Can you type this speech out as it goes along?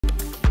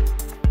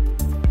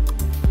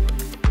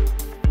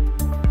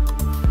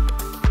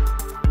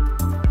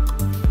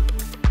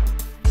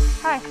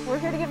Hi, we're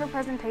here to give a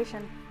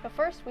presentation. But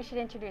first, we should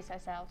introduce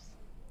ourselves.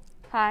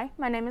 Hi,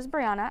 my name is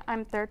Breanna.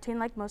 I'm 13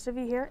 like most of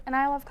you here, and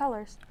I love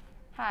colors.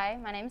 Hi,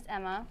 my name's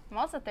Emma. I'm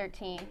also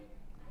 13,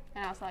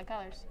 and I also like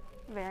colors.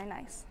 Very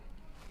nice.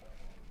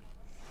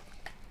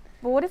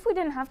 But what if we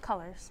didn't have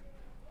colors?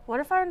 What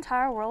if our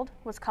entire world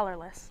was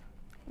colorless?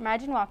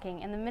 Imagine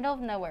walking in the middle of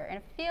nowhere in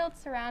a field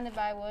surrounded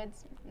by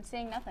woods and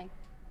seeing nothing.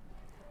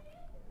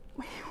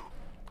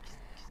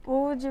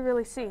 What would you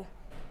really see?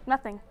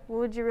 Nothing. What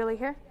would you really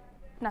hear?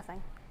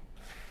 Nothing.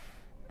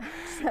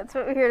 That's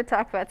what we're here to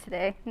talk about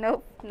today.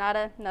 Nope,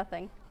 nada,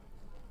 nothing.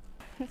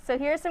 So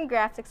here are some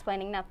graphs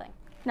explaining nothing.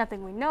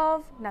 Nothing we know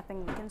of,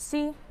 nothing we can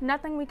see,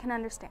 nothing we can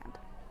understand.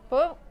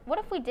 But what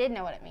if we did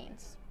know what it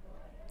means?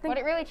 Would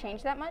it really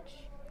change that much?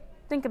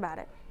 Think about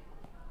it.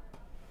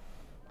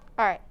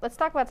 All right, let's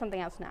talk about something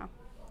else now.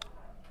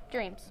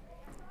 Dreams.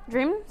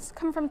 Dreams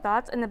come from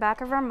thoughts in the back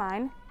of our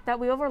mind that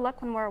we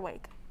overlook when we're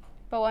awake.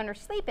 But when we're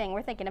sleeping,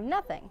 we're thinking of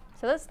nothing.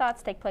 So those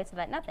thoughts take place of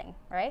that nothing,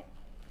 right?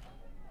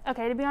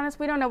 Okay, to be honest,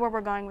 we don't know where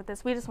we're going with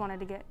this. We just wanted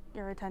to get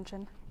your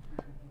attention.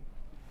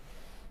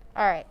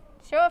 All right,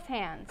 show of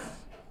hands.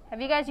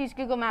 Have you guys used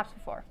Google Maps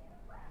before?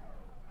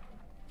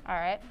 All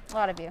right, a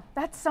lot of you.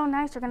 That's so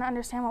nice. You're going to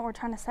understand what we're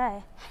trying to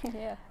say.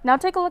 Yeah. Now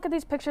take a look at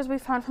these pictures we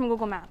found from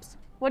Google Maps.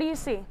 What do you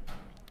see?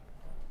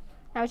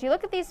 Now as you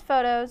look at these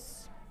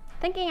photos,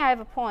 thinking I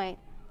have a point,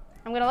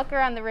 I'm going to look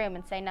around the room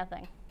and say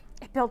nothing.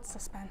 It builds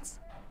suspense.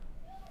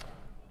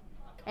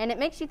 And it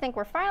makes you think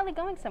we're finally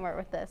going somewhere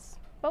with this.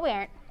 But we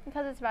aren't,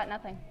 because it's about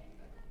nothing.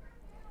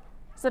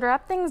 So to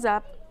wrap things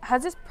up,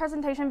 has this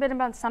presentation been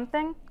about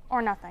something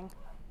or nothing?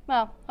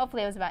 Well,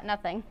 hopefully it was about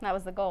nothing. That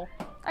was the goal.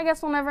 I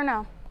guess we'll never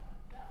know.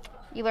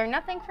 You learn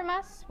nothing from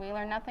us, we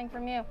learn nothing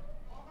from you.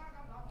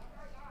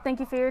 Thank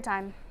you for your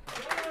time.